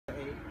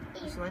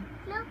This one?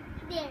 No,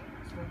 there.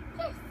 This one?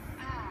 Yes.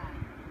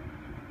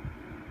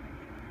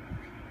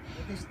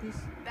 What is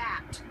this?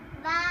 Bat.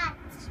 But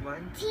This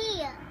one?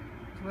 tear.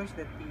 Where's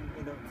the T?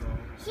 I don't know.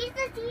 She's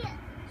the tear.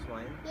 This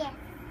one? Yes.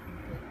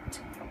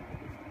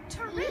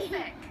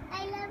 Terrific.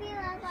 I love you,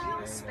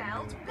 Papa. You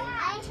spelled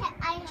I bat.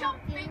 help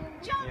Jumping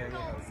you.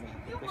 jungles.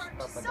 You Because worked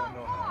Papa so don't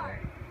know how.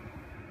 hard.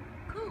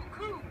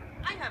 Coo.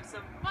 I have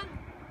some fun.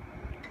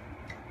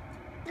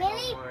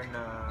 Really? More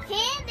na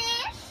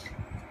Finish.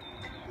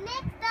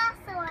 Next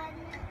last one.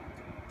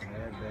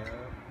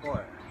 level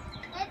 4.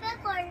 Level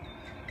 4.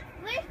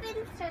 We're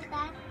finished with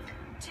that.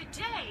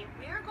 Today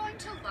we're going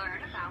to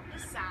learn about the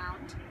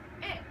sound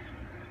I.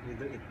 You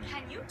do it now.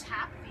 Can you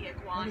tap the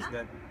What is iguana?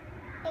 that?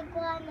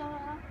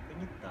 Iguana.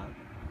 Can you tap?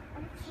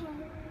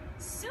 Okay.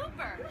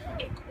 Super.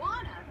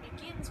 Iguana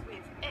begins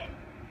with I,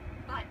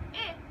 but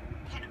I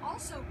can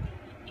also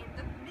be in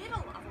the middle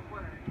of a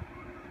word,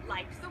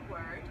 like the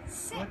word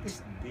sit. What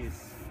is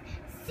this?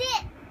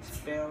 Sit.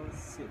 Spell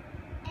sit.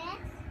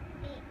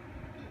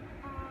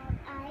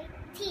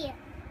 S-E-I-T. It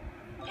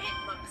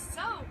looks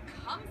so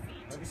comfy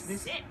What to is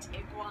this? sit,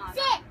 iguana.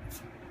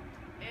 Sit.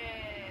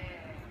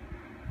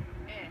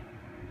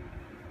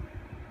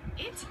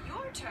 It's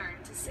your turn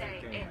to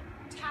say Okay.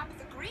 Tap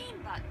the green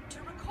button to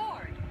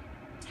record.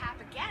 Tap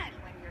again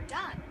when you're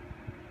done.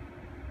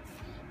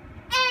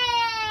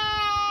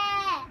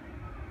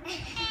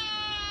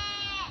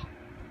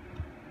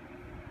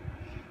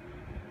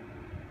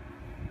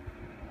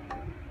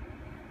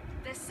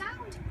 The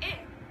sound I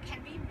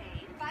can be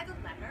made by the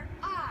letter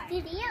I.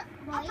 Did you,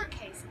 boy?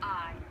 Uppercase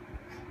I.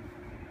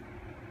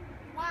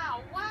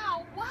 Wow.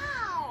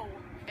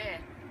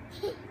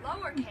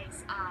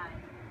 Lowercase I.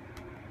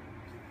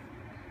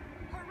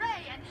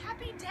 Hooray and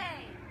happy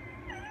day.